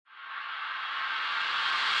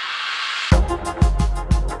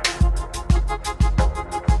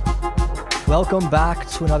Welcome back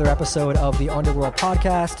to another episode of the Underworld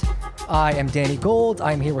Podcast. I am Danny Gold.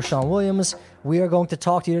 I'm here with Sean Williams. We are going to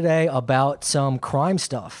talk to you today about some crime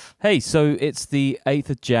stuff. Hey, so it's the 8th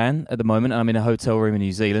of Jan at the moment. I'm in a hotel room in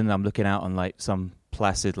New Zealand. I'm looking out on like some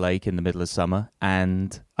placid lake in the middle of summer,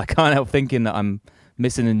 and I can't help thinking that I'm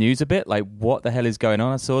missing the news a bit. Like, what the hell is going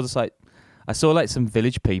on? I saw some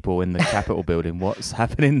village people in the Capitol building. What's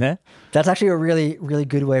happening there? That's actually a really, really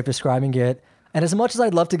good way of describing it. And as much as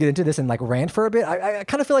I'd love to get into this and like rant for a bit, I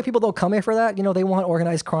kind of feel like people don't come here for that. You know, they want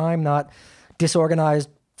organized crime, not disorganized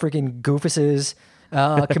freaking goofuses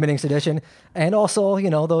committing sedition. And also, you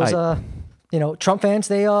know, those Trump fans,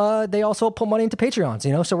 they also put money into Patreons.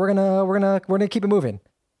 You know, so we're gonna keep it moving.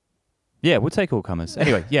 Yeah, we'll take all comers.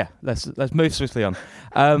 Anyway, yeah, let's move swiftly on.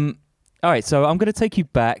 All right, so I'm going to take you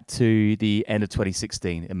back to the end of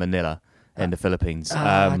 2016 in Manila, in the Philippines.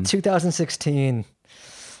 2016.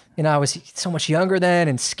 You know, I was so much younger then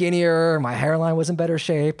and skinnier. My hairline was in better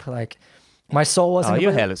shape. Like, my soul wasn't...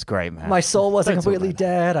 your hair looks great, man. My soul wasn't completely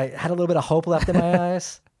dead. I had a little bit of hope left in my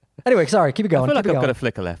eyes. Anyway, sorry, keep it going. I feel like I've got a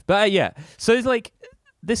flicker left. But yeah, so it's like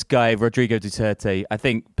this guy, Rodrigo Duterte, I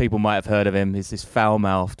think people might have heard of him. He's this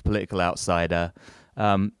foul-mouthed political outsider.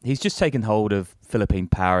 He's just taken hold of Philippine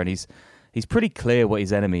power, and he's pretty clear what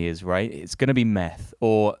his enemy is, right? It's going to be meth,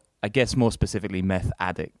 or I guess more specifically meth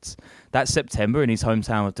addicts. That September in his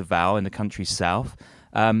hometown of Davao in the country's south,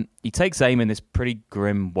 he takes aim in this pretty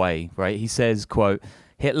grim way, right? He says, quote,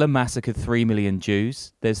 "Hitler massacred 3 million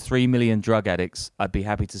Jews. There's 3 million drug addicts. I'd be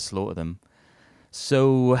happy to slaughter them."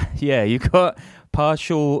 So, yeah, you've got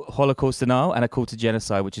partial Holocaust denial and a call to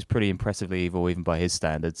genocide, which is pretty impressively evil, even by his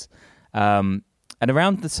standards. And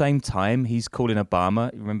around the same time, he's calling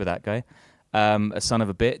Obama, remember that guy, a son of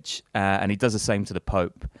a bitch, and he does the same to the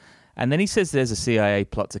Pope. And then he says there's a CIA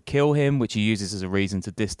plot to kill him, which he uses as a reason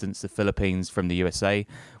to distance the Philippines from the USA,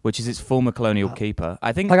 which is its former colonial keeper.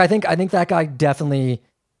 I think that guy definitely,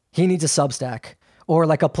 he needs a Substack or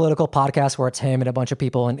like a political podcast where it's him and a bunch of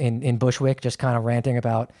people in Bushwick just kind of ranting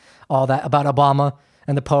about all that, about Obama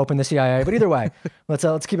and the Pope and the CIA. But either way,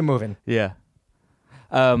 let's keep it moving. Yeah.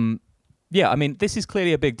 Yeah, I mean, this is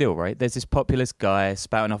clearly a big deal, right? There's this populist guy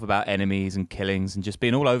spouting off about enemies and killings and just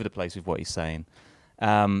being all over the place with what he's saying.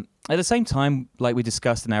 At the same time, like we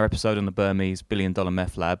discussed in our episode on the Burmese $1 billion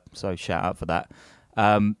meth lab, so shout out for that,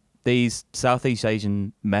 these Southeast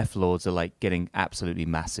Asian meth lords are like getting absolutely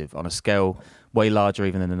massive on a scale way larger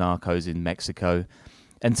even than the narcos in Mexico.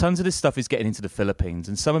 And tons of this stuff is getting into the Philippines,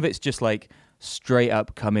 and some of it's just like straight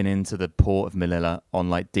up coming into the port of Manila on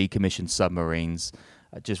like decommissioned submarines,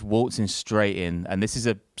 just waltzing straight in. And this is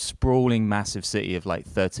a sprawling, massive city of like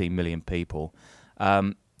 13 million people.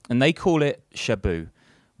 And they call it shabu,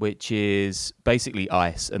 which is basically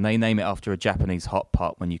ice. And they name it after a Japanese hot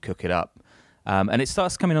pot when you cook it up. And it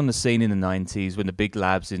starts coming on the scene in the 90s when the big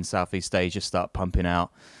labs in Southeast Asia start pumping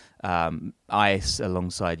out ice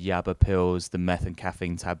alongside yaba pills, the meth and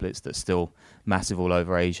caffeine tablets that's still massive all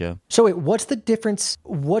over Asia. So wait, what's the difference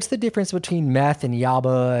between meth and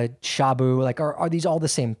yaba, shabu? Like, are these all the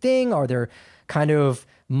same thing? Are there kind of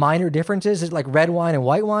minor differences? Is it like red wine and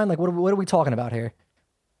white wine? Like, what are we talking about here?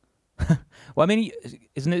 Well, I mean,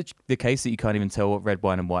 isn't it the case that you can't even tell what red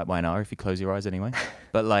wine and white wine are if you close your eyes anyway?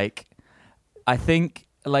 But like, I think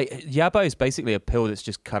like yaba is basically a pill that's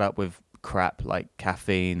just cut up with crap like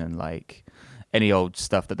caffeine and like any old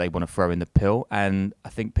stuff that they want to throw in the pill. And I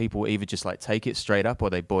think people either just like take it straight up or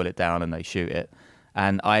they boil it down and they shoot it.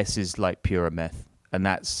 And ice is like pure meth. And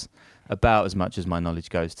that's about as much as my knowledge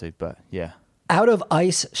goes to. But yeah. Out of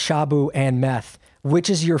ice, shabu, and meth, which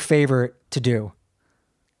is your favorite to do?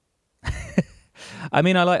 I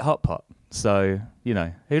mean, I like hot pot. So, you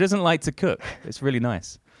know, who doesn't like to cook? It's really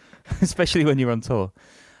nice, especially when you're on tour.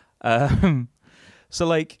 So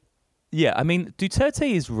like, yeah, I mean,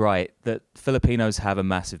 Duterte is right that Filipinos have a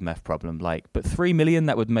massive meth problem, but 3 million,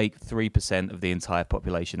 that would make 3% of the entire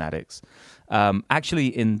population addicts. Actually,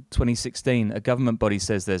 in 2016, a government body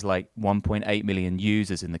says there's like 1.8 million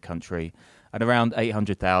users in the country and around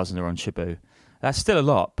 800,000 are on shabu. That's still a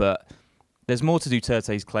lot, but there's more to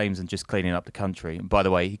Duterte's claims than just cleaning up the country. And by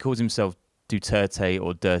the way, he calls himself Duterte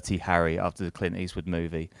or Dirty Harry after the Clint Eastwood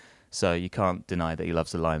movie. So you can't deny that he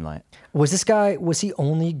loves the limelight. Was he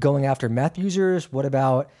only going after meth users? What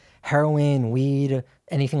about heroin, weed,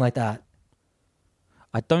 anything like that?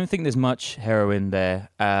 I don't think there's much heroin there.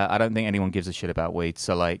 I don't think anyone gives a shit about weed.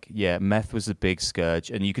 So like, yeah, meth was a big scourge.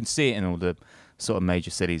 And you can see it in all the sort of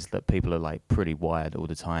major cities that people are like pretty wired all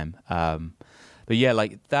the time. But yeah,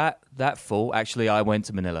 like that fall, actually, I went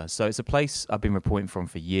to Manila. So it's a place I've been reporting from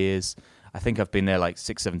for years. I think I've been there like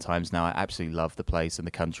 6-7 times now. I absolutely love the place and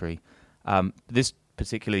the country. This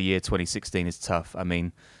particular year, 2016, is tough. I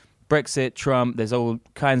mean, Brexit, Trump, there's all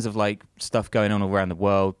kinds of like stuff going on all around the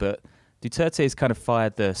world, but Duterte has kind of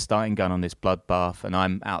fired the starting gun on this bloodbath, and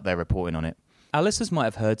I'm out there reporting on it. Our listeners might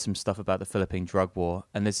have heard some stuff about the Philippine drug war,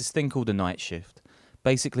 and there's this thing called the night shift.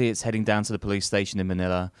 Basically, it's heading down to the police station in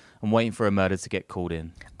Manila and waiting for a murder to get called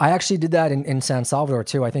in. I actually did that in San Salvador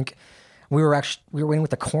too. I think we were waiting with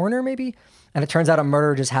the coroner maybe, and it turns out a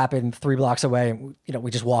murder just happened 3 blocks away. And, we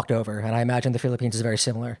just walked over, and I imagine the Philippines is very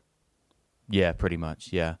similar. Yeah, pretty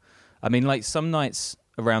much. Yeah, I mean, like some nights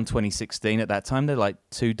around 2016 at that time, they're like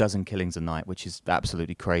 24 killings a night, which is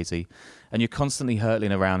absolutely crazy. And you're constantly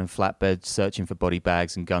hurtling around in flatbeds, searching for body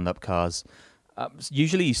bags and gunned up cars.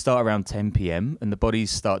 Usually you start around 10 p.m. and the bodies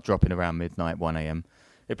start dropping around midnight, 1 a.m.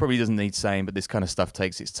 It probably doesn't need saying, but this kind of stuff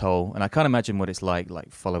takes its toll. And I can't imagine what it's like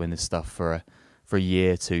following this stuff for a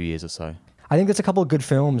year, 2 years or so. I think there's a couple of good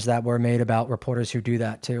films that were made about reporters who do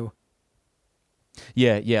that too.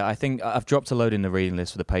 Yeah. I think I've dropped a load in the reading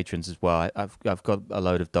list for the patrons as well. I've got a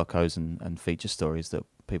load of docos and feature stories that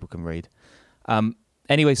people can read.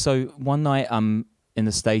 Anyway, so one night I'm in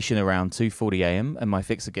the station around 2:40 a.m. and my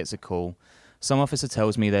fixer gets a call. Some officer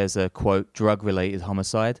tells me there's a, quote, drug-related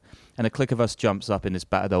homicide, and a clique of us jumps up in this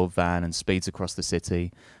battered old van and speeds across the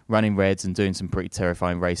city, running reds and doing some pretty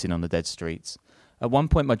terrifying racing on the dead streets. At one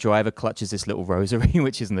point, my driver clutches this little rosary,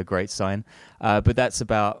 which isn't a great sign, but that's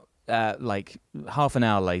about, half an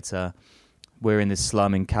hour later, we're in this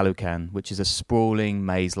slum in Caloocan, which is a sprawling,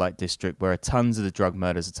 maze-like district where tons of the drug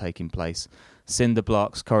murders are taking place. Cinder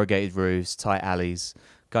blocks, corrugated roofs, tight alleys,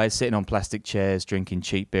 guys sitting on plastic chairs, drinking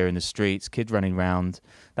cheap beer in the streets, kids running round,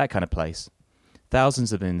 that kind of place.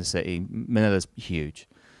 Thousands of them in the city. Manila's huge.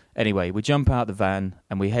 Anyway, we jump out the van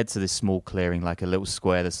and we head to this small clearing, like a little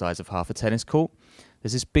square the size of half a tennis court.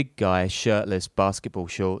 There's this big guy, shirtless, basketball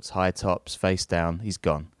shorts, high tops, face down. He's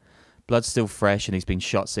gone. Blood's still fresh and he's been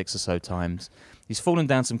shot 6 or so times. He's fallen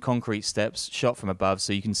down some concrete steps, shot from above,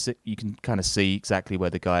 so you can kind of see exactly where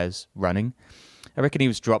the guy is running. I reckon he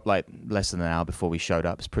was dropped like less than an hour before we showed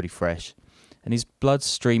up. It's pretty fresh. And his blood's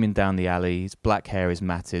streaming down the alley. His black hair is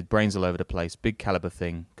matted. Brains all over the place. Big caliber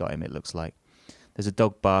thing. Got him, it looks like. There's a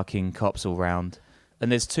dog barking. Cops all round.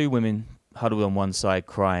 And there's 2 women huddled on one side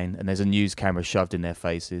crying. And there's a news camera shoved in their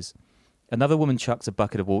faces. Another woman chucks a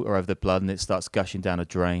bucket of water over the blood and it starts gushing down a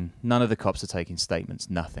drain. None of the cops are taking statements.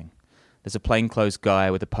 Nothing. There's a plainclothes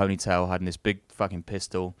guy with a ponytail hiding this big fucking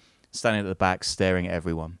pistol, standing at the back staring at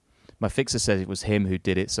everyone. My fixer says it was him who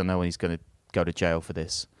did it, so no one is going to go to jail for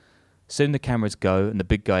this. Soon the cameras go, and the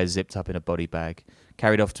big guy is zipped up in a body bag,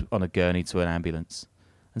 carried off on a gurney to an ambulance.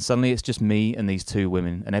 And suddenly it's just me and these 2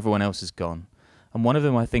 women, and everyone else is gone. And one of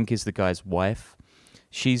them, I think, is the guy's wife.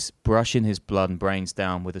 She's brushing his blood and brains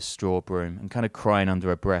down with a straw broom and kind of crying under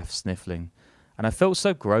her breath, sniffling. And I felt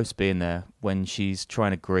so gross being there when she's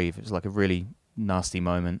trying to grieve. It was like a really nasty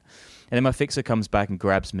moment. And then my fixer comes back and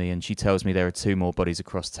grabs me and she tells me there are 2 more bodies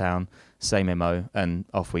across town, same MO, and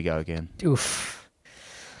off we go again. Oof.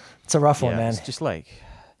 It's a rough one, man. It's just like,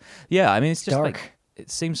 yeah, I mean, it's just dark. like, it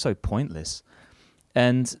seems so pointless.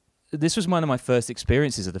 And this was one of my first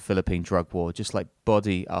experiences of the Philippine drug war, just like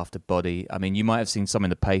body after body. I mean, you might have seen some in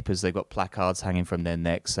the papers. They've got placards hanging from their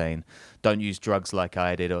necks saying, don't use drugs like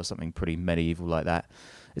I did, or something pretty medieval like that.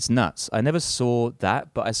 It's nuts. I never saw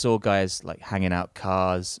that, but I saw guys like hanging out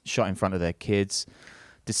cars, shot in front of their kids,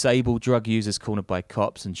 disabled drug users cornered by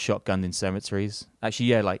cops and shotgunned in cemeteries. Actually,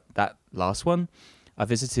 yeah, like that last one. I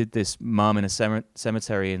visited this mum in a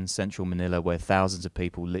cemetery in central Manila where thousands of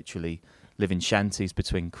people literally live in shanties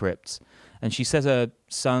between crypts. And she says her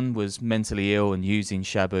son was mentally ill and using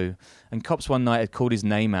shabu. And cops one night had called his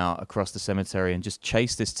name out across the cemetery and just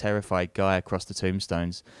chased this terrified guy across the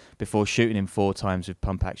tombstones before shooting him 4 times with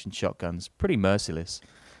pump-action shotguns. Pretty merciless.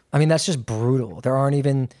 I mean, that's just brutal. There aren't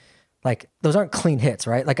even, those aren't clean hits,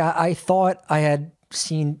 right? I thought I had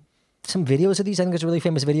seen some videos of these. I think there's a really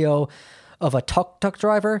famous video of a tuk-tuk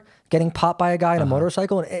driver getting popped by a guy on a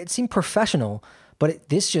motorcycle. And it seemed professional, but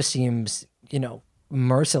this just seems,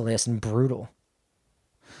 merciless and brutal.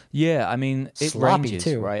 Yeah, I mean, it Sloppy ranges,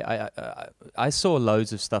 too. right? I saw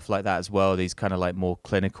loads of stuff like that as well, these kind of like more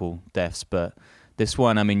clinical deaths, but this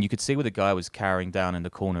one, I mean, you could see what the guy was carrying down in the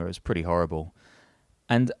corner. It was pretty horrible.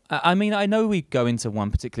 And I mean, I know we go into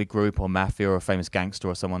one particular group or mafia or a famous gangster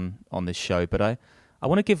or someone on this show, but I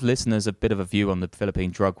want to give listeners a bit of a view on the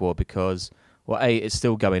Philippine drug war because, well, A, it's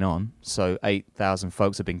still going on. So 8,000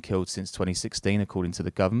 folks have been killed since 2016, according to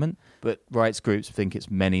the government. But rights groups think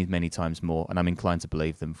it's many, many times more, and I'm inclined to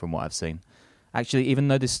believe them from what I've seen. Actually, even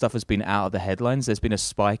though this stuff has been out of the headlines, there's been a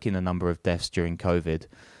spike in the number of deaths during COVID.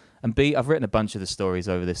 And B, I've written a bunch of the stories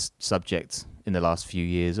over this subject in the last few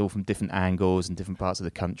years, all from different angles and different parts of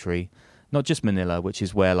the country. Not just Manila, which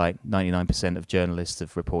is where like 99% of journalists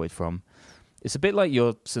have reported from. It's a bit like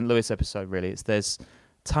your St. Louis episode, really. There's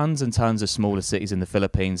tons and tons of smaller cities in the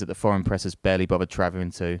Philippines that the foreign press has barely bothered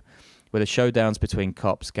traveling to, where the showdowns between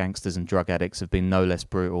cops, gangsters and drug addicts have been no less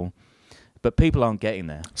brutal. But people aren't getting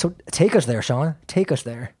there. So take us there, Sean. Take us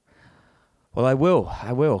there. Well, I will.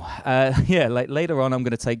 Like later on, I'm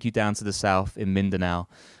going to take you down to the south in Mindanao,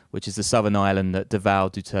 which is the southern island that Davao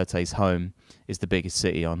Duterte's home is the biggest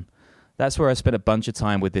city on. That's where I spent a bunch of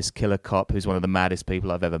time with this killer cop who's one of the maddest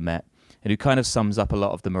people I've ever met, and who kind of sums up a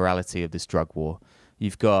lot of the morality of this drug war.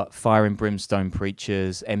 You've got fire and brimstone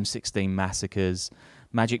preachers, M16 massacres,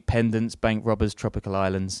 magic pendants, bank robbers, tropical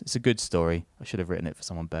islands. It's a good story. I should have written it for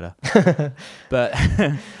someone better. But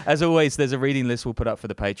as always, there's a reading list we'll put up for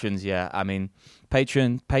the patrons. Yeah, I mean,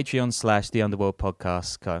 Patreon/The Underworld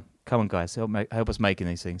Podcast. Come on, guys, help us making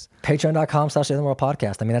these things. Patreon.com/The Underworld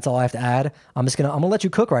Podcast. I mean, that's all I have to add. I'm gonna let you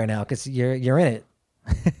cook right now because you're in it.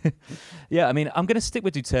 Yeah, I mean, I'm gonna stick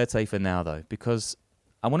with Duterte for now though, because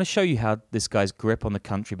I want to show you how this guy's grip on the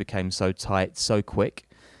country became so tight, so quick,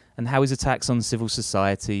 and how his attacks on civil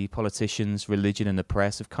society, politicians, religion, and the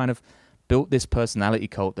press have kind of built this personality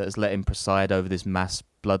cult that has let him preside over this mass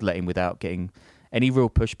bloodletting without getting any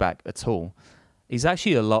real pushback at all. He's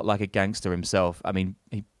actually a lot like a gangster himself. I mean,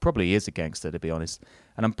 he probably is a gangster, to be honest.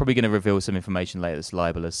 And I'm probably going to reveal some information later that's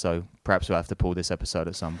libelous, so perhaps we'll have to pull this episode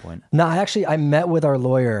at some point. No, I met with our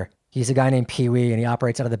lawyer. He's a guy named Pee Wee, and he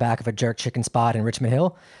operates out of the back of a jerk chicken spot in Richmond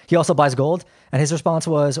Hill. He also buys gold, and his response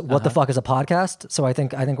was, "What the fuck is a podcast?" So I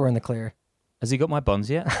think we're in the clear. Has he got my bonds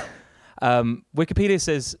yet? Wikipedia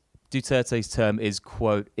says Duterte's term is,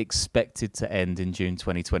 quote, expected to end in June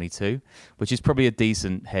 2022, which is probably a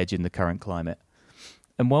decent hedge in the current climate.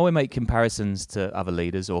 And while we make comparisons to other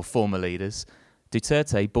leaders or former leaders,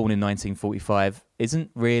 Duterte, born in 1945,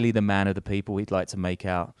 isn't really the man of the people we'd like to make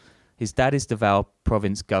out. His dad is Davao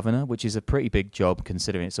province governor, which is a pretty big job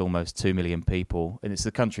considering it's almost 2 million people, and it's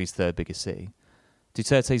the country's third biggest city.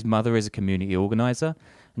 Duterte's mother is a community organizer,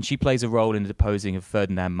 and she plays a role in the deposing of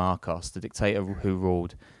Ferdinand Marcos, the dictator who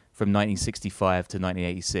ruled from 1965 to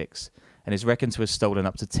 1986, and is reckoned to have stolen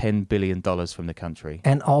up to $10 billion from the country.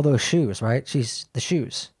 And all those shoes, right? She's the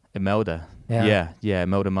shoes. Imelda. Yeah,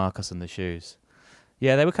 Imelda Marcos and the shoes.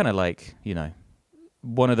 Yeah, they were kind of like,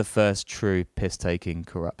 one of the first true piss-taking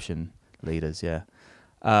corruption leaders, yeah.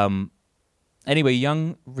 Anyway,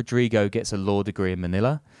 young Rodrigo gets a law degree in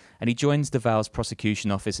Manila, and he joins Davao's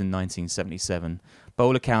prosecution office in 1977. By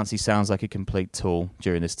all accounts, he sounds like a complete tool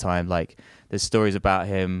during this time. Like, there's stories about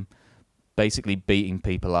him basically beating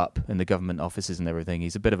people up in the government offices and everything.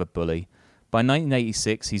 He's a bit of a bully. By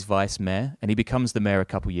 1986, he's vice mayor, and he becomes the mayor a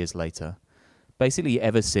couple years later. Basically,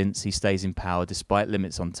 ever since, he stays in power despite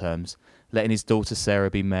limits on terms, letting his daughter Sarah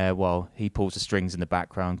be mayor while he pulls the strings in the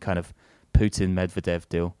background, kind of Putin-Medvedev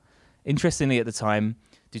deal. Interestingly, at the time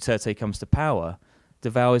Duterte comes to power,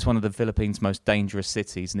 Davao is one of the Philippines' most dangerous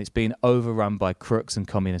cities, and it's been overrun by crooks and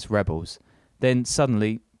communist rebels. Then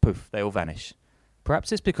suddenly, poof, they all vanish.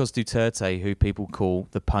 Perhaps it's because Duterte, who people call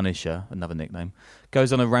the Punisher, another nickname,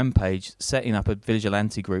 goes on a rampage, setting up a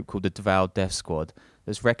vigilante group called the Davao Death Squad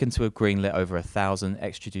that's reckoned to have greenlit over 1,000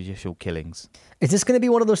 extrajudicial killings. Is this going to be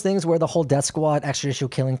one of those things where the whole Death Squad extrajudicial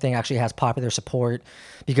killing thing actually has popular support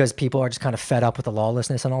because people are just kind of fed up with the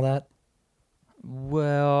lawlessness and all that?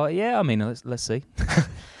 Well, yeah, I mean, let's see.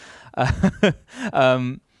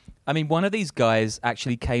 I mean, one of these guys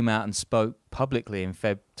actually came out and spoke publicly in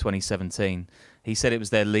Feb 2017. He said it was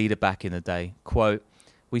their leader back in the day. Quote,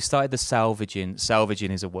 "We started the salvaging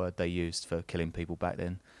is a word they used for killing people back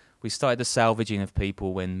then. We started the salvaging of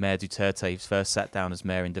people when Mayor Duterte first sat down as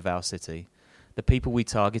mayor in Davao City. The people we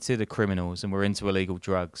targeted are criminals and were into illegal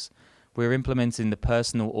drugs. We're implementing the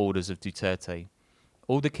personal orders of Duterte.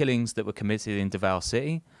 All the killings that were committed in Davao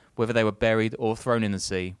City, whether they were buried or thrown in the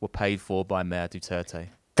sea, were paid for by Mayor Duterte."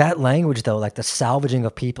 That language, though, like the salvaging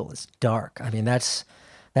of people, is dark. I mean, that's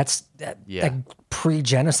like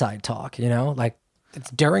pre-genocide talk, like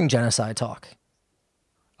it's during genocide talk.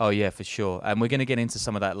 Oh, yeah, for sure. And we're going to get into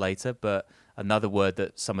some of that later, but another word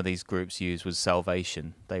that some of these groups use was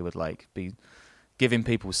salvation. They would be giving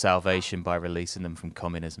people salvation by releasing them from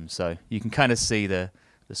communism. So you can kind of see the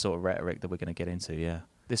sort of rhetoric that we're going to get into, yeah.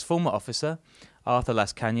 This former officer, Arthur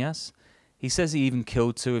Las Cañas, he says he even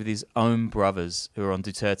killed two of his own brothers who were on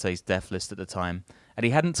Duterte's death list at the time, and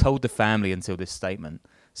he hadn't told the family until this statement.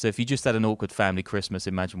 So if you just had an awkward family Christmas,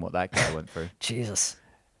 imagine what that guy went through. Jesus.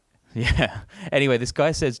 Yeah. Anyway, this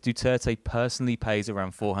guy says Duterte personally pays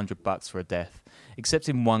around $400 for a death, except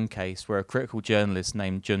in one case where a critical journalist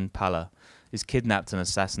named Jun Pala is kidnapped and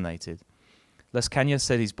assassinated. Las Cañas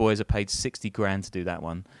said his boys are paid 60 grand to do that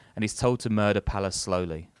one, and he's told to murder Pala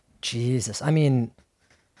slowly. Jesus. I mean,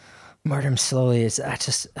 murder him slowly is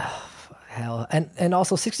just hell. And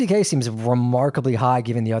also 60K seems remarkably high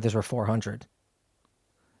given the others were 400.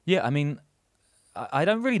 Yeah, I mean, I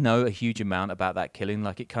don't really know a huge amount about that killing.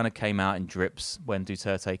 Like, it kind of came out in drips when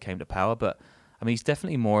Duterte came to power, but I mean, he's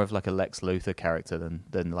definitely more of like a Lex Luthor character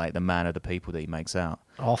than like the man of the people that he makes out.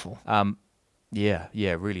 Awful. Yeah,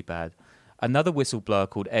 really bad. Another whistleblower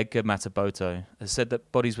called Edgar Mataboto has said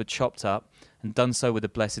that bodies were chopped up and done so with the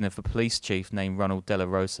blessing of a police chief named Ronald De La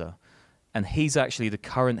Rosa. And he's actually the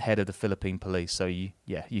current head of the Philippine police. So, you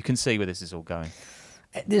can see where this is all going.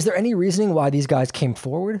 Is there any reasoning why these guys came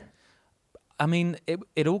forward? I mean,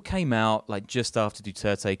 it all came out like just after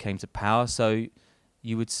Duterte came to power. So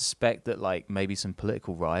you would suspect that like maybe some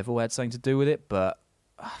political rival had something to do with it. But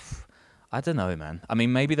I don't know, man. I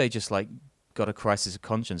mean, maybe they just like got a crisis of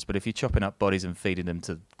conscience, but if you're chopping up bodies and feeding them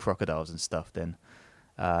to crocodiles and stuff, then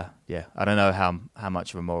I don't know how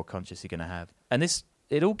much of a moral conscience you're going to have. And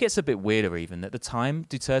it all gets a bit weirder even. At the time,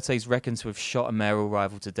 Duterte's reckoned to have shot a mayoral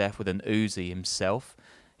rival to death with an Uzi himself.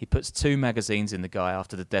 He puts 2 magazines in the guy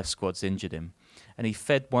after the death squads injured him, and he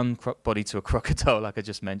fed one body to a crocodile, like I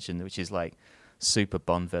just mentioned, which is like super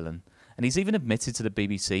Bond villain. And he's even admitted to the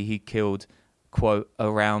BBC he killed, quote,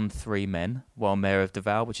 around 3 men while mayor of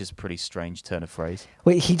Davao, which is a pretty strange turn of phrase.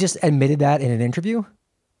 Wait, he just admitted that in an interview?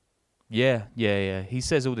 Yeah. He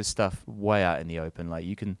says all this stuff way out in the open. Like,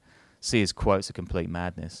 you can see his quotes are complete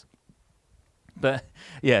madness. But,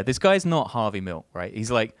 yeah, this guy's not Harvey Milk, right? He's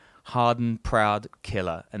like hardened, proud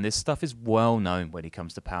killer. And this stuff is well known when he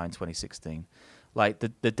comes to power in 2016. Like,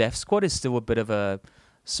 the death squad is still a bit of a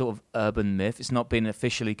sort of urban myth. It's not been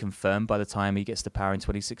officially confirmed by the time he gets to power in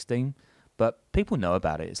 2016. But people know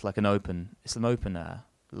about it. It's like an open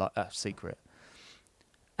secret.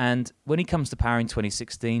 And when he comes to power in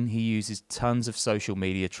 2016, he uses tons of social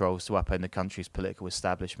media trolls to upend the country's political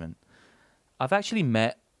establishment. I've actually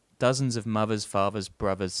met dozens of mothers, fathers,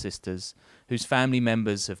 brothers, sisters, whose family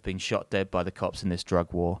members have been shot dead by the cops in this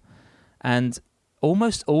drug war. And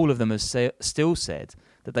almost all of them have still said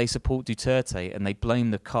that they support Duterte and they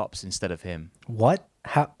blame the cops instead of him. What?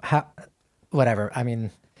 How? Whatever. I mean...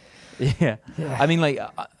 Yeah. I mean, like,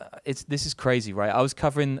 this is crazy, right? I was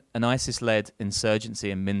covering an ISIS-led insurgency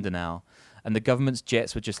in Mindanao, and the government's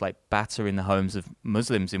jets were just like battering the homes of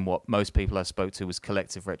Muslims in what most people I spoke to was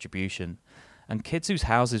collective retribution. And kids whose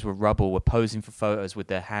houses were rubble were posing for photos with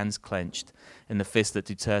their hands clenched in the fist that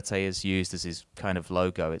Duterte has used as his kind of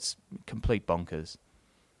logo. It's complete bonkers.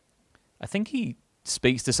 I think he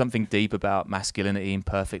speaks to something deep about masculinity,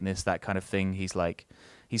 imperfectness, that kind of thing.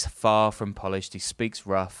 He's far from polished. He speaks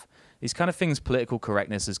rough. These kind of things political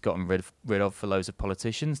correctness has gotten rid of for loads of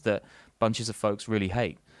politicians that bunches of folks really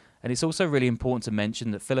hate. And it's also really important to mention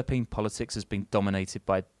that Philippine politics has been dominated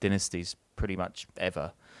by dynasties pretty much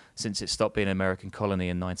ever since it stopped being an American colony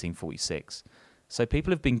in 1946. So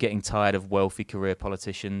people have been getting tired of wealthy career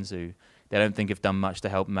politicians who they don't think have done much to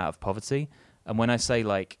help them out of poverty. And when I say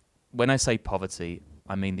poverty,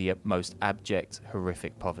 I mean the most abject,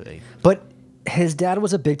 horrific poverty. But his dad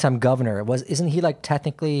was a big-time governor. Isn't he like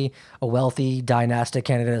technically a wealthy dynastic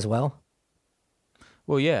candidate as well?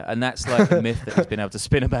 Well, yeah, and that's like a myth that he's been able to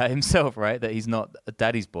spin about himself, right? That he's not a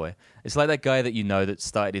daddy's boy. It's like that guy that you know that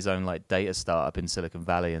started his own like data startup in Silicon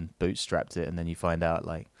Valley and bootstrapped it, and then you find out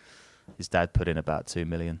like his dad put in about $2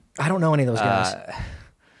 million. I don't know any of those guys.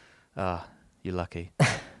 You're lucky.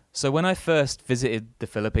 So when I first visited the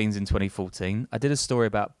Philippines in 2014, I did a story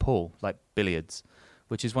about pool, like billiards,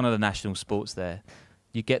 which is one of the national sports there.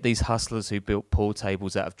 You get these hustlers who built pool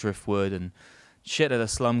tables out of driftwood and shit at a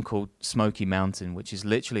slum called Smoky Mountain, which is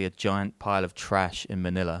literally a giant pile of trash in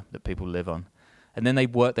Manila that people live on. And then they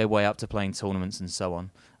work their way up to playing tournaments and so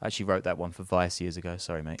on. I actually wrote that one for Vice years ago.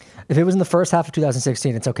 Sorry, mate. If it was in the first half of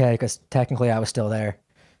 2016, it's okay, because technically I was still there.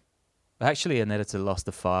 Actually, an editor lost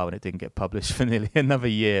the file and it didn't get published for nearly another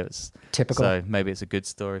year. Typical. So maybe it's a good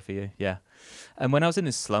story for you. Yeah. And when I was in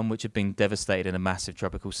this slum, which had been devastated in a massive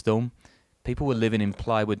tropical storm, people were living in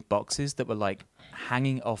plywood boxes that were like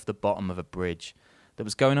hanging off the bottom of a bridge that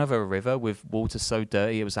was going over a river with water so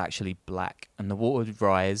dirty it was actually black. And the water would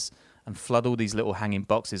rise and flood all these little hanging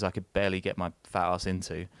boxes I could barely get my fat ass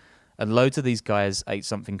into. And loads of these guys ate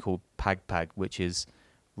something called pag-pag, which is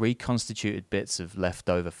reconstituted bits of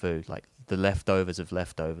leftover food, like the leftovers of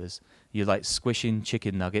leftovers. You're like squishing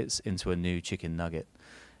chicken nuggets into a new chicken nugget.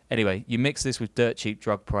 Anyway, you mix this with dirt cheap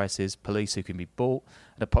drug prices, police who can be bought,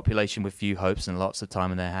 and a population with few hopes and lots of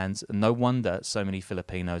time in their hands, and no wonder so many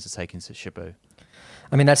Filipinos are taking to Cebu.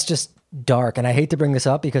 I mean, that's just dark. And I hate to bring this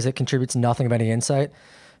up because it contributes nothing of any insight.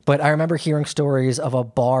 But I remember hearing stories of a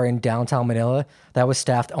bar in downtown Manila that was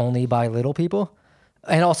staffed only by little people.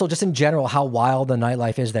 And also just in general, how wild the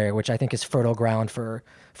nightlife is there, which I think is fertile ground for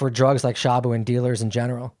drugs like shabu and dealers in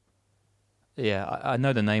general. Yeah, I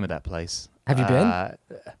know the name of that place. Have you been?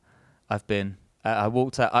 I've been. I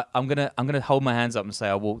walked out. I'm gonna hold my hands up and say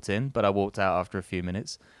I walked in, but I walked out after a few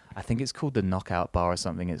minutes. I think it's called the Knockout Bar or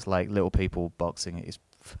something. It's like little people boxing.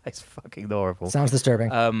 It's fucking horrible. Sounds disturbing.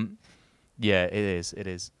 Yeah, it is. It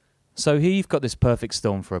is. So here you've got this perfect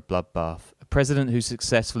storm for a bloodbath. A president who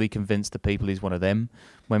successfully convinced the people he's one of them,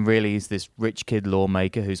 when really he's this rich kid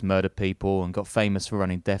lawmaker who's murdered people and got famous for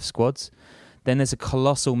running death squads. Then there's a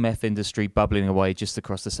colossal meth industry bubbling away just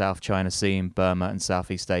across the South China Sea in Burma and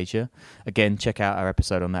Southeast Asia. Again, check out our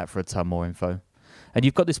episode on that for a ton more info. And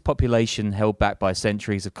you've got this population held back by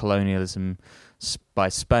centuries of colonialism by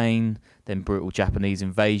Spain, then brutal Japanese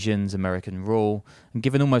invasions, American rule, and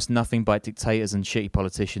given almost nothing by dictators and shitty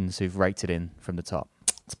politicians who've raked it in from the top.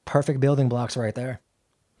 It's perfect building blocks right there.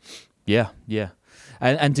 Yeah.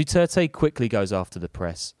 And Duterte quickly goes after the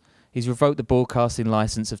press. He's revoked the broadcasting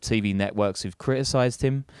license of TV networks who've criticised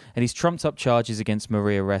him, and he's trumped up charges against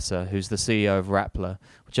Maria Ressa, who's the CEO of Rappler,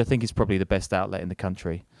 which I think is probably the best outlet in the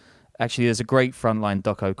country. Actually, there's a great frontline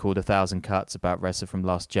doco called 1,000 Cuts about Ressa from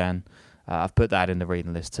last Jan. I've put that in the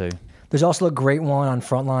reading list too. There's also a great one on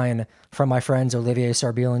Frontline from my friends Olivier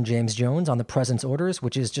Sarbille and James Jones on the President's Orders,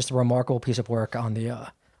 which is just a remarkable piece of work on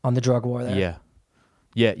the drug war there.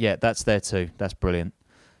 Yeah, that's there too. That's brilliant.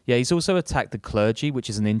 Yeah, he's also attacked the clergy, which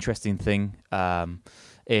is an interesting thing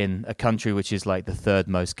in a country which is like the third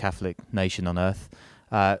most Catholic nation on earth.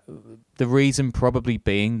 The reason probably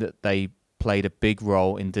being that they played a big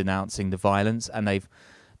role in denouncing the violence, and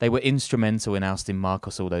they were instrumental in ousting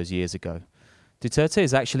Marcos all those years ago. Duterte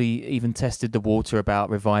has actually even tested the water about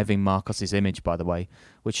reviving Marcos's image, by the way,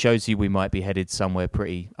 which shows you we might be headed somewhere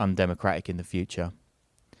pretty undemocratic in the future.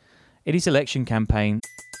 In his election campaign...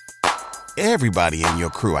 Everybody in your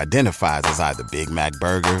crew identifies as either Big Mac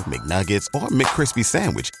Burger, McNuggets, or McCrispy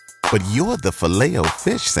Sandwich. But you're the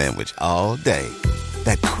Filet-O-Fish Sandwich all day.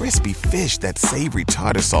 That crispy fish, that savory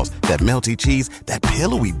tartar sauce, that melty cheese, that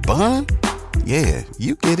pillowy bun. Yeah,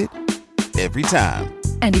 you get it. Every time.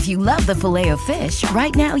 And if you love the Filet-O-Fish,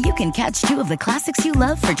 right now you can catch two of the classics you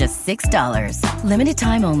love for just $6. Limited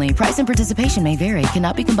time only. Price and participation may vary.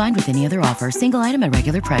 Cannot be combined with any other offer. Single item at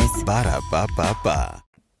regular price. Ba-da-ba-ba-ba.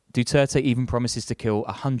 Duterte even promises to kill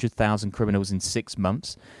 100,000 criminals in 6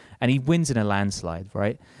 months, and he wins in a landslide,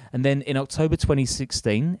 right? And then in October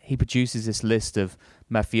 2016, he produces this list of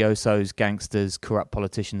mafiosos, gangsters, corrupt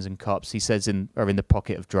politicians and cops he says are in the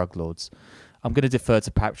pocket of drug lords. I'm going to defer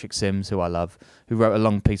to Patrick Sims, who I love, who wrote a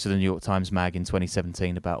long piece for the New York Times mag in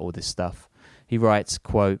 2017 about all this stuff. He writes,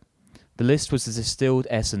 quote, "The list was the distilled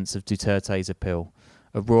essence of Duterte's appeal,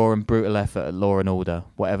 a raw and brutal effort at law and order,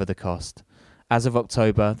 whatever the cost. As of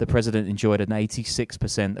October, the president enjoyed an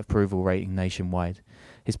 86% approval rating nationwide.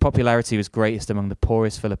 His popularity was greatest among the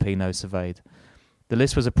poorest Filipinos surveyed. The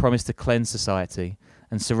list was a promise to cleanse society,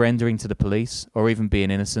 and surrendering to the police, or even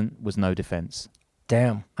being innocent, was no defense."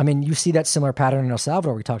 Damn. I mean, you see that similar pattern in El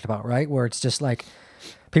Salvador we talked about, right? Where it's just like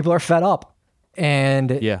people are fed up.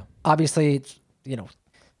 And obviously,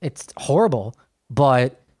 it's horrible,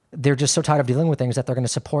 but they're just so tired of dealing with things that they're going to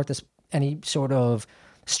support any sort of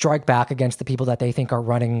strike back against the people that they think are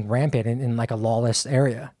running rampant in like a lawless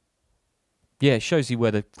area. Yeah, it shows you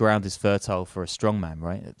where the ground is fertile for a strongman,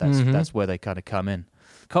 right? That's where they kind of come in.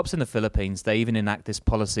 Cops in the Philippines, they even enact this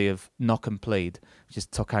policy of knock and plead, which is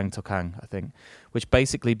tokang, I think, which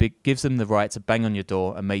basically gives them the right to bang on your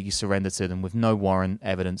door and make you surrender to them with no warrant,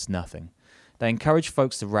 evidence, nothing. They encourage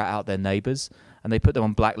folks to rat out their neighbours, and they put them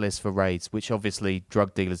on blacklists for raids, which obviously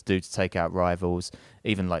drug dealers do to take out rivals,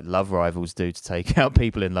 even like love rivals do to take out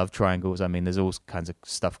people in love triangles. I mean, there's all kinds of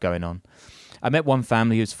stuff going on. I met one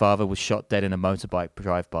family whose father was shot dead in a motorbike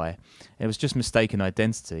drive-by. It was just mistaken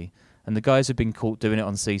identity, and the guys who'd been caught doing it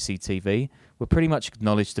on CCTV were pretty much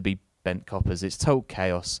acknowledged to be bent coppers. It's total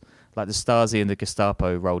chaos, like the Stasi and the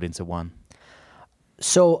Gestapo rolled into one.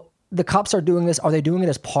 So the cops are doing this. Are they doing it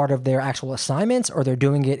as part of their actual assignments, or they're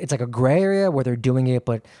doing it? It's like a gray area where they're doing it,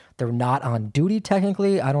 but they're not on duty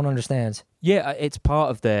technically. I don't understand. Yeah, it's part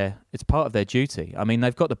of their duty. I mean,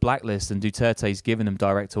 they've got the blacklist, and Duterte's given them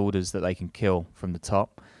direct orders that they can kill from the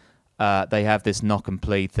top. They have this knock and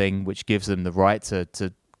plead thing, which gives them the right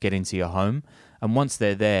to get into your home. And once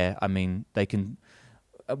they're there, I mean, they can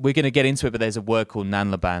we're going to get into it, but there's a word called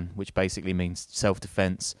Nanlaban, which basically means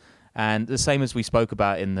self-defense. And the same as we spoke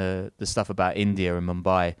about in the stuff about India and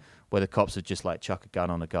Mumbai, where the cops would just like chuck a gun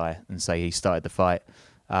on a guy and say he started the fight.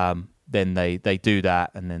 Then they do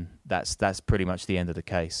that, and then that's pretty much the end of the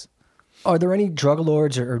case. Are there any drug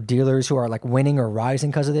lords or dealers who are like winning or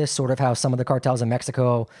rising because of this? Sort of how some of the cartels in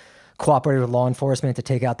Mexico cooperated with law enforcement to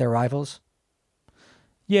take out their rivals?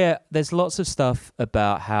 Yeah, there's lots of stuff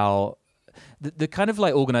about how the kind of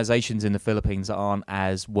like organizations in the Philippines aren't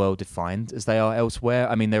as well defined as they are elsewhere.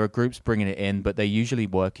 I mean, there are groups bringing it in, but they're usually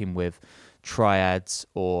working with triads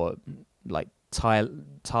or like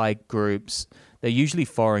Thai groups. They're usually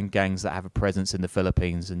foreign gangs that have a presence in the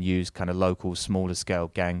Philippines and use kind of local, smaller scale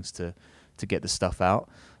gangs to get the stuff out.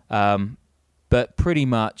 But pretty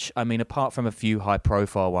much, I mean, apart from a few high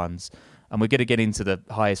profile ones, and we're going to get into the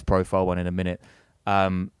highest profile one in a minute,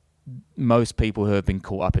 most people who have been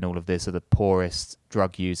caught up in all of this are the poorest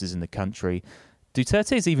drug users in the country.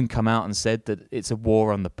 Duterte's even come out and said that it's a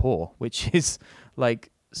war on the poor, which is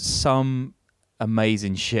like some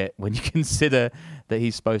amazing shit when you consider that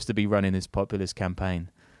he's supposed to be running this populist campaign.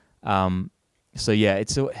 So yeah,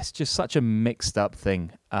 it's just such a mixed up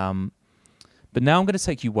thing. But now I'm going to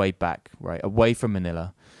take you way back, right, away from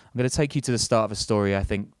Manila. I'm going to take you to the start of a story I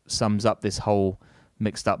think sums up this whole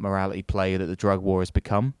mixed up morality play that the drug war has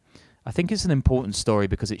become. I think it's an important story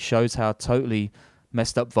because it shows how totally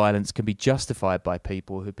messed up violence can be justified by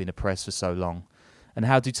people who've been oppressed for so long, and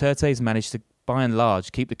how Duterte's managed to, by and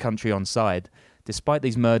large, keep the country on side, despite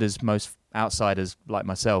these murders most outsiders like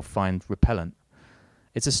myself find repellent.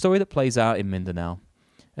 It's a story that plays out in Mindanao,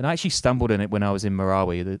 and I actually stumbled in it when I was in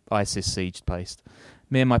Marawi, the ISIS siege place.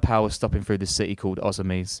 Me and my pal were stopping through this city called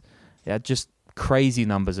Ozamis. It had just crazy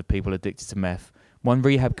numbers of people addicted to meth. One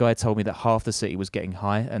rehab guy told me that half the city was getting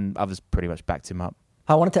high, and others pretty much backed him up.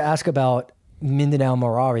 I wanted to ask about Mindanao,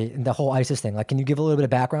 Marawi, and the whole ISIS thing. Like, can you give a little bit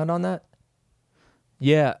of background on that?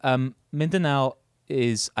 Yeah, Mindanao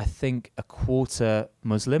is, I think, a quarter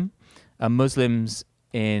Muslim. Muslims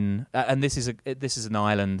in, and this is an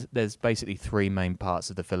island. There's basically three main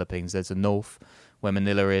parts of the Philippines. There's the north, where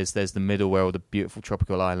Manila is. There's the middle, where all the beautiful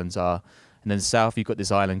tropical islands are, and then south you've got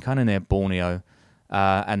this island kind of near Borneo,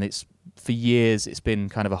 and it's for years it's been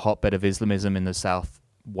kind of a hotbed of Islamism in the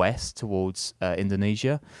southwest towards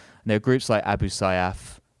Indonesia. And there are groups like Abu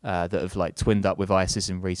Sayyaf that have like twinned up with ISIS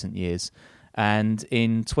in recent years. And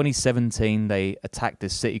in 2017, they attacked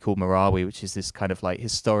this city called Marawi, which is this kind of like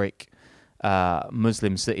historic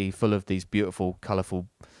Muslim city full of these beautiful, colourful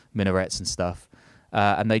minarets and stuff.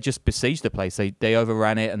 And they just besieged the place. They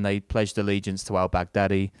overran it and they pledged allegiance to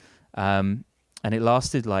al-Baghdadi. And it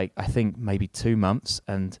lasted like, I think, maybe 2 months.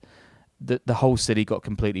 And the whole city got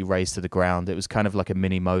completely razed to the ground. It was kind of like a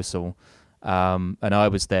mini Mosul. And I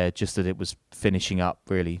was there just as it was finishing up,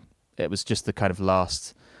 really. It was just the kind of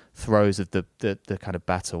last throes of the kind of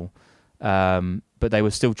battle. But they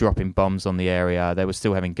were still dropping bombs on the area. They were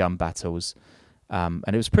still having gun battles. And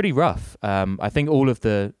it was pretty rough. I think all of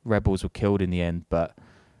the rebels were killed in the end. But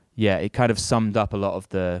yeah, it kind of summed up a lot of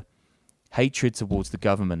the hatred towards the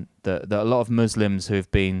government that a lot of Muslims who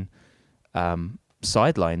have been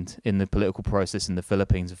sidelined in the political process in the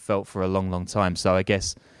Philippines have felt for a long, long time. So I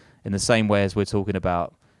guess in the same way as we're talking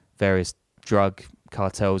about various drug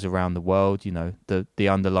cartels around the world, you know, the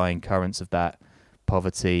underlying currents of that,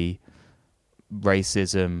 poverty,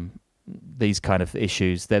 racism, these kind of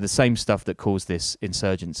issues, they're the same stuff that caused this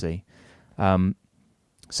insurgency.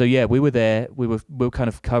 So yeah, we were there. We were kind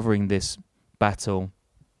of covering this battle,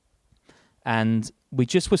 and we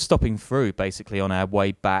just were stopping through basically on our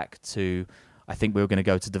way back to, I think we were going to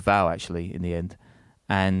go to Davao actually in the end.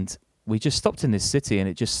 And we just stopped in this city and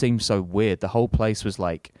it just seemed so weird. The whole place was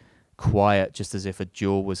like quiet, just as if a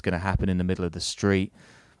duel was going to happen in the middle of the street.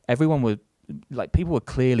 Everyone were like, people were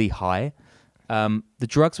clearly high. The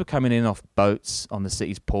drugs were coming in off boats on the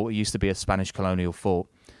city's port. It used to be a Spanish colonial fort,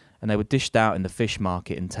 and they were dished out in the fish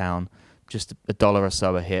market in town, just $1 or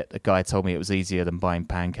so a hit. A guy told me it was easier than buying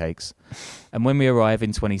pancakes. And when we arrived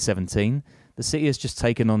in 2017, the city has just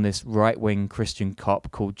taken on this right-wing Christian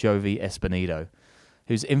cop called Jovi Espinido,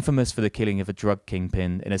 who's infamous for the killing of a drug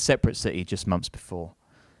kingpin in a separate city just months before.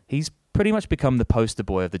 He's pretty much become the poster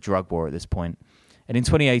boy of the drug war at this point. And in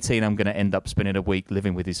 2018, I'm going to end up spending a week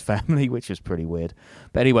living with his family, which was pretty weird.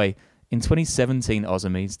 But anyway, in 2017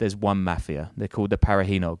 Ozamis, there's one mafia. They're called the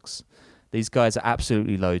Parahinogs. These guys are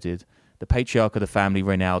absolutely loaded. The patriarch of the family,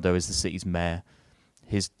 Reynaldo, is the city's mayor.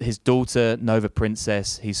 His daughter, Nova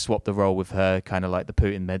Princess, he's swapped the role with her, kind of like the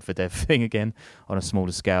Putin Medvedev thing again, on a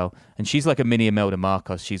smaller scale. And she's like a mini Imelda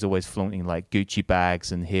Marcos. She's always flaunting like Gucci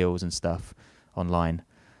bags and heels and stuff online.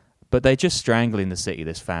 But they're just strangling the city,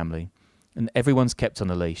 this family. And everyone's kept on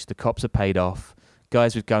a leash. The cops are paid off.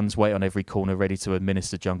 Guys with guns wait on every corner ready to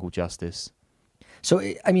administer jungle justice. So,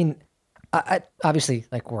 I mean, I obviously,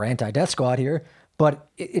 like, we're anti-death squad here, but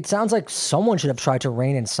it sounds like someone should have tried to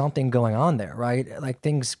rein in something going on there, right? Like,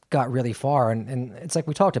 things got really far, and it's like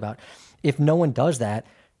we talked about. If no one does that,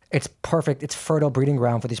 it's perfect. It's fertile breeding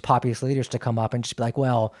ground for these populist leaders to come up and just be like,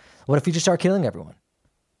 well, what if we just start killing everyone?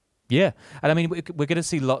 Yeah. And I mean, we're going to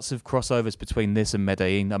see lots of crossovers between this and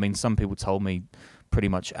Medellin. I mean, some people told me pretty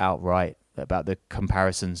much outright about the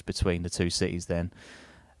comparisons between the two cities then.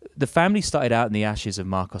 The family started out in the ashes of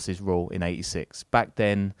Marcos's rule in 86. Back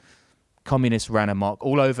then, communists ran amok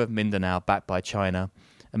all over Mindanao, backed by China,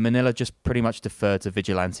 and Manila just pretty much deferred to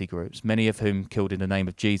vigilante groups, many of whom killed in the name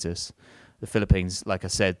of Jesus. The Philippines, like I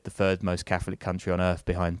said, the third most Catholic country on earth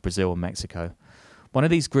behind Brazil and Mexico. One of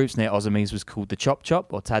these groups near Ozamis was called the Chop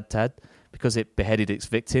Chop, or Tad Tad, because it beheaded its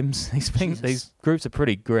victims. These groups are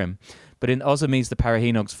pretty grim. But in Ozamis, the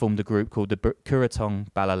Parahinogs formed a group called the Curatong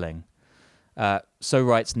Balaleng. So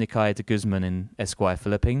writes Nikai de Guzman in Esquire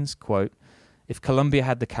Philippines, quote, "If Colombia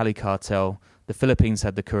had the Cali cartel, the Philippines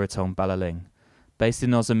had the Curatong Balaleng. Based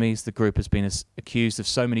in Ozamis, the group has been accused of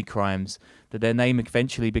so many crimes that their name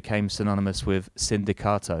eventually became synonymous with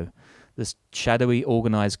Sindicato, the shadowy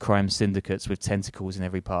organised crime syndicates with tentacles in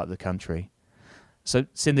every part of the country." So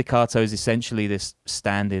Sindicato is essentially this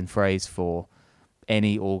stand-in phrase for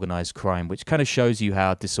any organised crime, which kind of shows you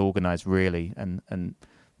how disorganised really and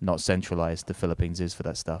not centralised the Philippines is for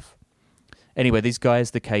that stuff. Anyway, these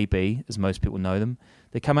guys, the KB, as most people know them,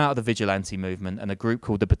 they come out of the vigilante movement and a group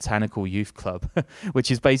called the Botanical Youth Club,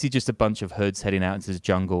 which is basically just a bunch of hoods heading out into the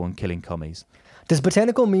jungle and killing commies. Does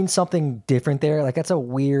botanical mean something different there? Like, that's a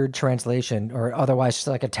weird translation, or otherwise just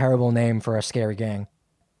like a terrible name for a scary gang.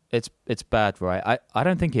 It's bad, right? I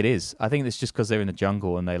don't think it is. I think it's just because they're in the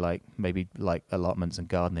jungle and they maybe like allotments and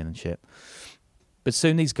gardening and shit. But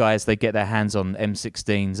soon these guys, they get their hands on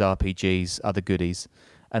M16s, RPGs, other goodies,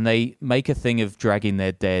 and they make a thing of dragging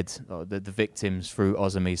their dead, or the victims, through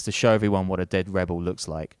Ozamis to show everyone what a dead rebel looks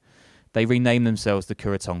like. They rename themselves the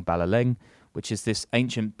Curatong Balaleng, which is this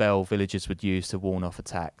ancient bell villagers would use to warn off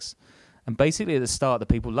attacks. And basically at the start, the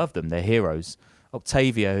people loved them. They're heroes.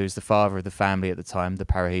 Octavio, who's the father of the family at the time, the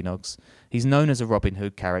Parahinogs, he's known as a Robin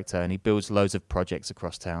Hood character, and he builds loads of projects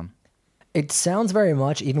across town. It sounds very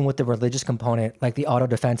much, even with the religious component, like the auto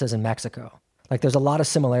defenses in Mexico. Like, there's a lot of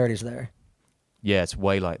similarities there. Yeah, it's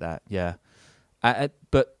way like that, yeah.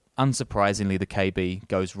 But unsurprisingly, the KB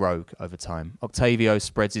goes rogue over time. Octavio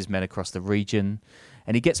spreads his men across the region,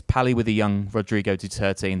 and he gets pally with a young Rodrigo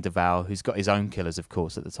Duterte in Davao, who's got his own killers, of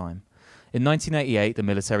course, at the time. In 1988, the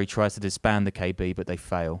military tries to disband the KB, but they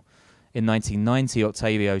fail. In 1990,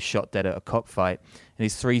 Octavio is shot dead at a cockfight, and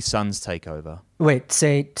his 3 sons take over. Wait,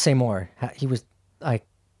 say more. He was, like,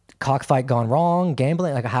 cockfight gone wrong,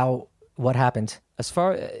 gambling? Like, what happened? As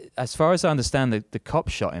far as I understand, the cop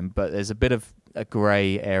shot him, but there's a bit of a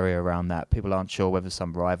grey area around that. People aren't sure whether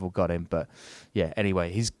some rival got him, but yeah,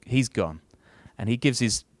 anyway, he's gone. And he gives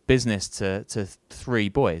his business to 3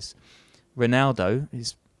 boys. Ronaldo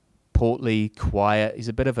is portly, quiet. He's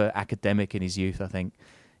a bit of an academic in his youth, I think.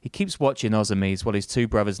 He keeps watching Ozamis while his 2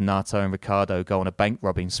 brothers, Nato and Ricardo, go on a bank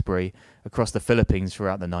robbing spree across the Philippines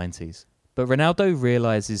throughout the 90s. But Ronaldo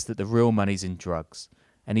realizes that the real money's in drugs,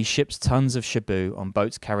 and he ships tons of shabu on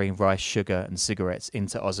boats carrying rice, sugar, and cigarettes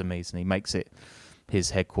into Ozamis, and he makes it his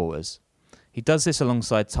headquarters. He does this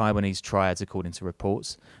alongside Taiwanese triads, according to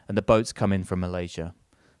reports, and the boats come in from Malaysia.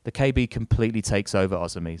 The KB completely takes over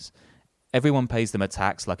Ozamis. Everyone pays them a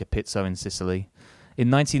tax like a pizzo in Sicily. In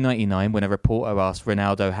 1999, when a reporter asked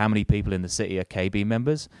Ronaldo how many people in the city are KB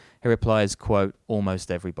members, he replies, quote, "almost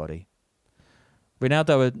everybody."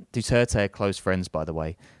 Ronaldo and Duterte are close friends, by the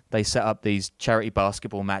way. They set up these charity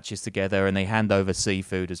basketball matches together, and they hand over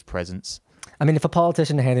seafood as presents. I mean, if a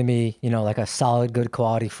politician handed me, like a solid, good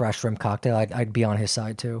quality, fresh shrimp cocktail, I'd be on his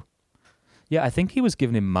side too. Yeah, I think he was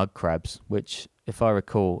giving him mud crabs, which, if I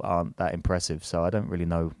recall, aren't that impressive, so I don't really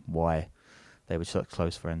know why they were such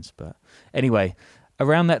close friends. But anyway,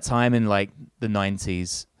 around that time in the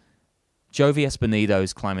 90s, Jovi Espinido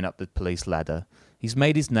is climbing up the police ladder. He's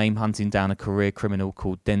made his name hunting down a career criminal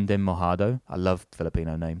called Denden Mojado. I love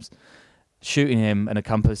Filipino names. Shooting him and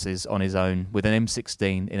accomplices on his own with an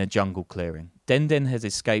M16 in a jungle clearing. Denden has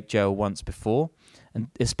escaped jail once before,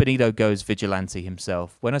 and Espinido goes vigilante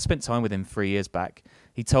himself. When I spent time with him 3 years back,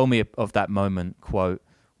 he told me of that moment, quote,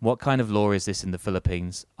 "What kind of law is this in the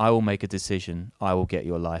Philippines? I will make a decision. I will get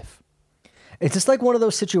your life." It's just like one of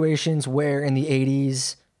those situations where in the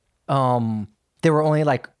 80s, there were only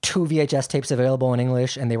 2 VHS tapes available in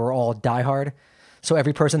English, and they were all Die Hard. So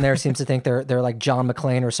every person there seems to think they're like John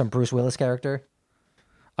McClane or some Bruce Willis character.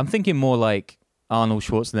 I'm thinking more like Arnold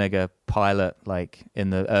Schwarzenegger pilot, like in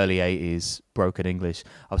the early 80s, broken English.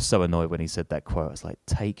 I was so annoyed when he said that quote. I was like,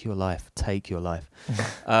 take your life, take your life.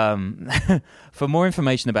 For more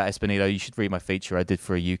information about Espinito, you should read my feature I did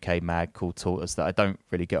for a UK mag called Tortoise that I don't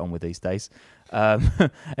really get on with these days.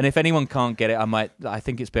 And if anyone can't get it, I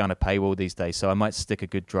think it's behind a paywall these days, so I might stick a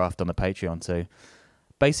good draft on the Patreon too.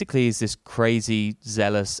 Basically, he's this crazy,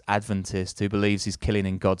 zealous Adventist who believes he's killing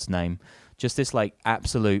in God's name. Just this like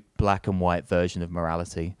absolute black and white version of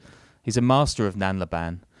morality. He's a master of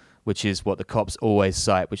Nanlaban, which is what the cops always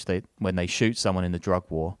cite when they shoot someone in the drug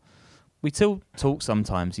war. We still talk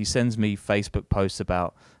sometimes. He sends me Facebook posts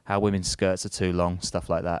about how women's skirts are too long, stuff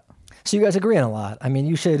like that. So you guys agree on a lot. I mean,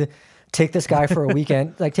 you should take this guy for a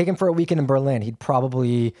weekend, like take him for a weekend in Berlin. He'd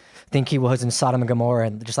probably think he was in Sodom and Gomorrah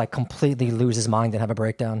and just like completely lose his mind and have a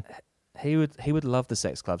breakdown. He would love the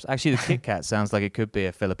sex clubs. Actually, the Kit Kat sounds like it could be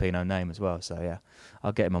a Filipino name as well. So yeah,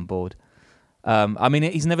 I'll get him on board. I mean,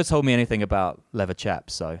 he's never told me anything about leather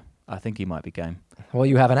chaps, so I think he might be game. Well,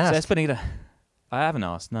 you haven't asked. So Espinito, I haven't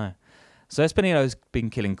asked, no. So Espinito's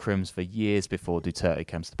been killing crims for years before Duterte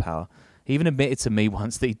comes to power. He even admitted to me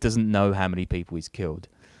once that he doesn't know how many people he's killed.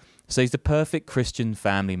 So he's the perfect Christian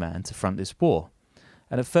family man to front this war.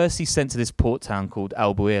 And at first he's sent to this port town called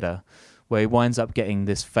Albuera, where he winds up getting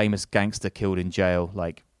this famous gangster killed in jail,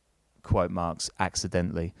 like, quote marks,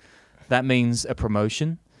 accidentally. That means a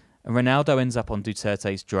promotion, and Ronaldo ends up on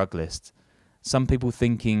Duterte's drug list. Some people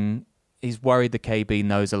thinking he's worried the KB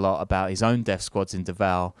knows a lot about his own death squads in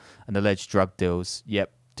Davao and alleged drug deals.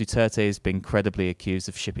 Yep, Duterte has been credibly accused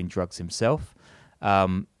of shipping drugs himself.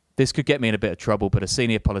 This could get me in a bit of trouble, but a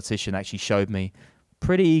senior politician actually showed me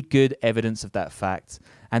pretty good evidence of that fact.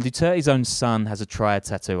 And Duterte's own son has a triad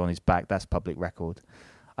tattoo on his back. That's public record.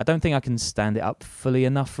 I don't think I can stand it up fully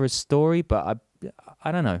enough for his story, but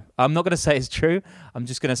I don't know. I'm not going to say it's true. I'm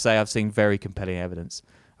just going to say I've seen very compelling evidence.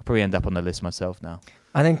 I'll probably end up on the list myself now.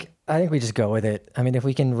 I think we just go with it. I mean, if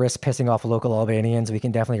we can risk pissing off local Albanians, we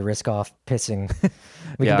can definitely risk off pissing.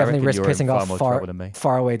 We can definitely risk pissing off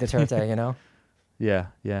far away Duterte, you know? Yeah.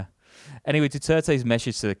 Anyway, Duterte's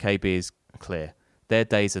message to the KB is clear. Their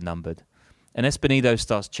days are numbered. And Espinito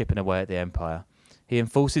starts chipping away at the empire. He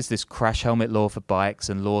enforces this crash helmet law for bikes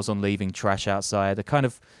and laws on leaving trash outside, a kind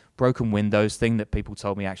of broken windows thing that people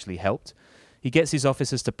told me actually helped. He gets his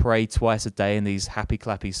officers to pray twice a day in these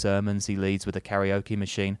happy-clappy sermons he leads with a karaoke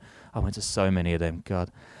machine. I went to so many of them,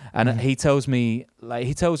 God. And he tells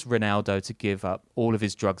Ronaldo to give up all of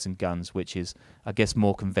his drugs and guns, which is, I guess,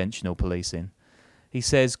 more conventional policing. He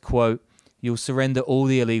says, quote, "You'll surrender all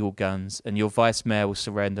the illegal guns, and your vice mayor will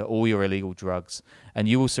surrender all your illegal drugs, and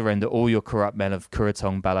you will surrender all your corrupt men of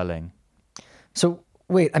Kuratong Balaling." So,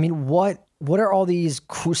 wait, I mean, what are all these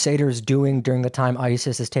crusaders doing during the time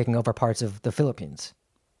ISIS is taking over parts of the Philippines?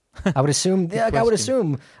 I would assume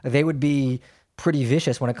they would be pretty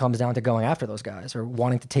vicious when it comes down to going after those guys or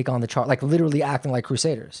wanting to take on the charge, like literally acting like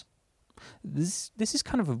crusaders. This is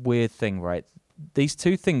kind of a weird thing, right? These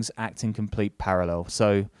two things act in complete parallel.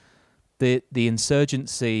 So the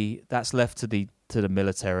insurgency that's left to the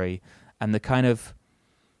military, and the kind of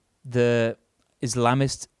the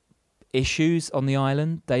Islamist issues on the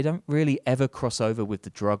island, they don't really ever cross over with the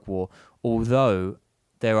drug war, although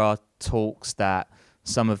there are talks that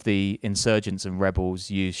some of the insurgents and rebels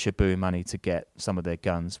use Shabu money to get some of their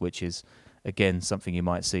guns, which is, again, something you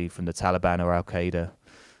might see from the Taliban or Al-Qaeda.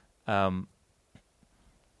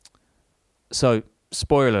 So,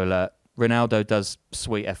 spoiler alert, Ronaldo does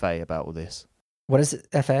sweet FA about all this. What is it?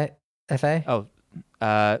 FA? Oh,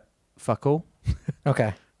 fuck all.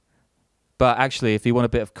 Okay. But actually, if you want a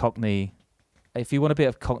bit of Cockney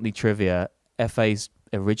trivia, FA's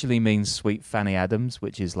originally means Sweet Fanny Adams,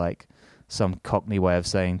 which is like some Cockney way of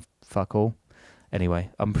saying fuck all. Anyway,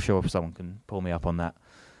 I'm sure someone can pull me up on that.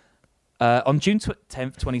 On June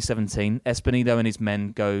 10th, 2017, Espinito and his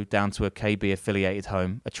men go down to a KB-affiliated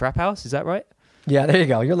home. A trap house, is that right? Yeah, there you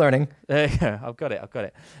go. You're learning. Yeah, I've got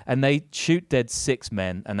it. And they shoot dead 6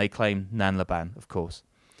 men, and they claim Nanlaban, of course.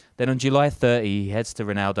 Then on July 30, he heads to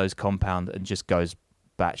Ronaldo's compound and just goes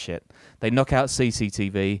batshit. They knock out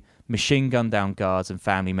CCTV, machine gun down guards and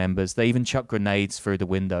family members. They even chuck grenades through the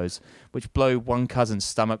windows, which blow one cousin's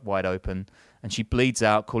stomach wide open, and she bleeds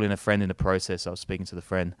out, calling a friend in the process. I was speaking to the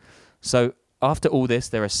friend. So after all this,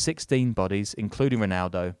 there are 16 bodies, including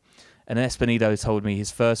Ronaldo, and Espinito told me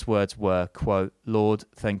his first words were, quote, "Lord,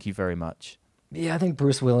 thank you very much." Yeah, I think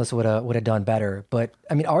Bruce Willis would have done better. But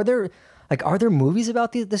I mean, are there movies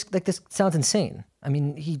about this? Like, this sounds insane. I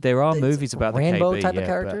mean, there are movies about Rambo the KB, type of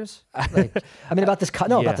characters. Like, I mean, about this cop.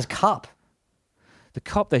 No, about this cop. The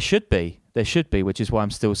cop, there should be, which is why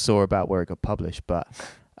I'm still sore about where it got published. But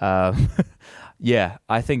yeah,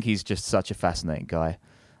 I think he's just such a fascinating guy.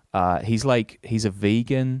 He's a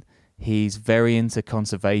vegan. He's very into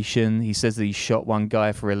conservation. He says that he shot one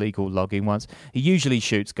guy for illegal logging once. He usually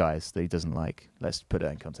shoots guys that he doesn't like. Let's put it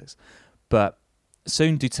in context. But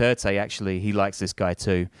soon Duterte, actually, he likes this guy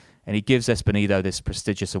too. And he gives Espinido this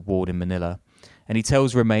prestigious award in Manila. And he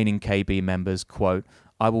tells remaining KB members, quote,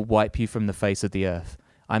 "I will wipe you from the face of the earth.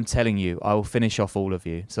 I'm telling you, I will finish off all of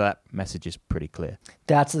you." So that message is pretty clear.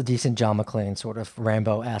 That's a decent John McClane sort of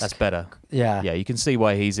Rambo-esque. That's better. Yeah. Yeah, you can see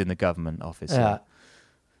why he's in the government office. Yeah.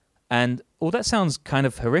 And all that sounds kind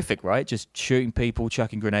of horrific, right? Just shooting people,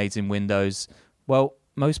 chucking grenades in windows. Well,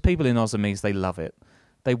 most people in Ozoemys, they love it.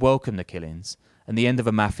 They welcome the killings and the end of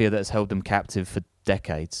a mafia that has held them captive for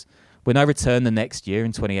decades. When I returned the next year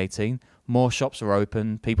in 2018, more shops are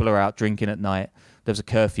open, people are out drinking at night. There was a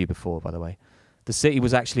curfew before, by the way. The city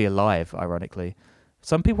was actually alive, ironically.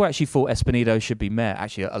 Some people actually thought Espinido should be mayor.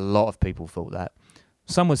 Actually, a lot of people thought that.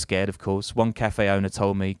 Some were scared, of course. One cafe owner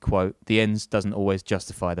told me, quote, "The ends doesn't always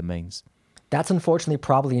justify the means." That's unfortunately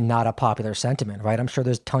probably not a popular sentiment, right? I'm sure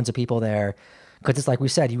there's tons of people there, because it's like we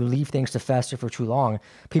said, you leave things to fester for too long.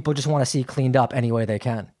 People just want to see cleaned up any way they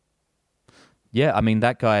can. Yeah, I mean,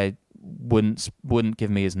 that guy wouldn't give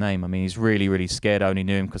me his name. I mean, he's really, really scared. I only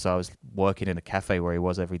knew him because I was working in a cafe where he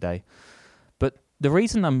was every day. But the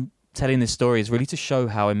reason I'm telling this story is really to show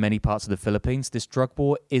how in many parts of the Philippines, this drug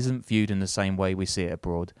war isn't viewed in the same way we see it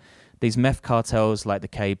abroad. These meth cartels like the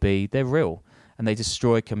KB, they're real, and they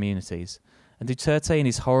destroy communities. And Duterte, in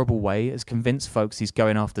his horrible way, has convinced folks he's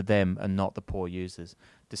going after them and not the poor users,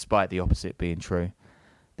 despite the opposite being true.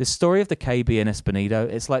 The story of the KB and Espinido,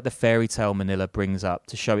 it's like the fairy tale Manila brings up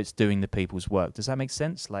to show it's doing the people's work. Does that make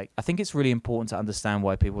sense? I think it's really important to understand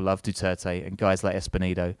why people love Duterte and guys like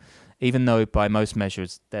Espinido, even though by most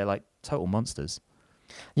measures, they're like total monsters.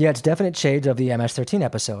 Yeah, it's definite shades of the MS-13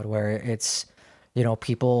 episode where it's,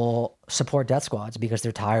 people support death squads because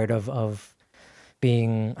they're tired of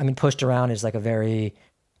being, pushed around is like a very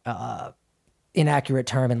inaccurate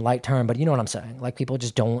term and light term, but you know what I'm saying? Like people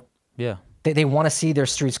just don't. Yeah. They want to see their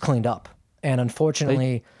streets cleaned up. And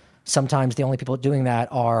unfortunately, sometimes the only people doing that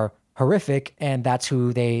are horrific, and that's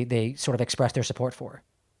who they sort of express their support for.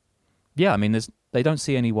 Yeah, they don't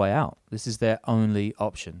see any way out. This is their only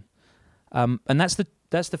option. And that's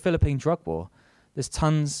the Philippine drug war. There's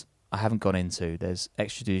tons I haven't gone into. There's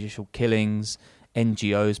extrajudicial killings,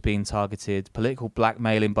 NGOs being targeted, political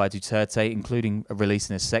blackmailing by Duterte, including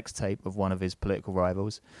releasing a sex tape of one of his political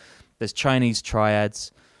rivals. There's Chinese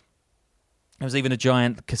triads. There was even a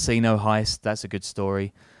giant casino heist. That's a good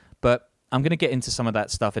story. But I'm going to get into some of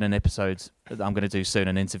that stuff in an episode that I'm going to do soon,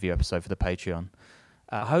 an interview episode for the Patreon.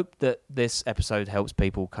 I hope that this episode helps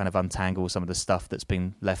people kind of untangle some of the stuff that's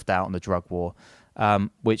been left out on the drug war,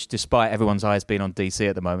 which, despite everyone's eyes being on DC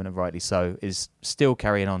at the moment, and rightly so, is still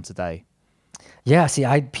carrying on today. Yeah, see,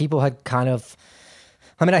 people had kind of...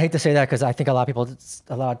 I hate to say that because I think a lot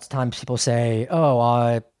of times people say,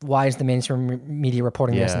 why is the mainstream media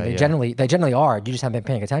reporting this? And they generally are. You just haven't been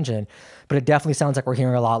paying attention. But it definitely sounds like we're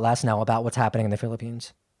hearing a lot less now about what's happening in the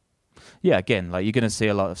Philippines. Yeah, again, you're going to see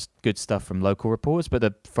a lot of good stuff from local reports, but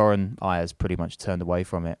the foreign eye has pretty much turned away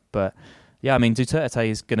from it. But yeah, Duterte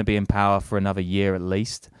is going to be in power for another year at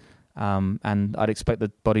least. And I'd expect the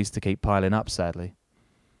bodies to keep piling up, sadly.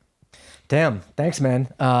 Damn. Thanks, man.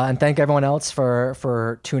 And thank everyone else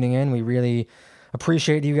for tuning in. We really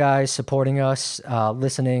appreciate you guys supporting us,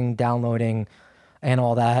 listening, downloading, and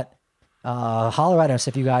all that. Holler at us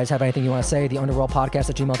if you guys have anything you want to say,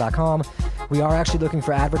 theunderworldpodcast@gmail.com. We are actually looking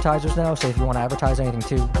for advertisers now, so if you want to advertise anything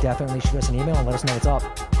too, definitely shoot us an email and let us know what's up.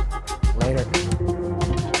 Later.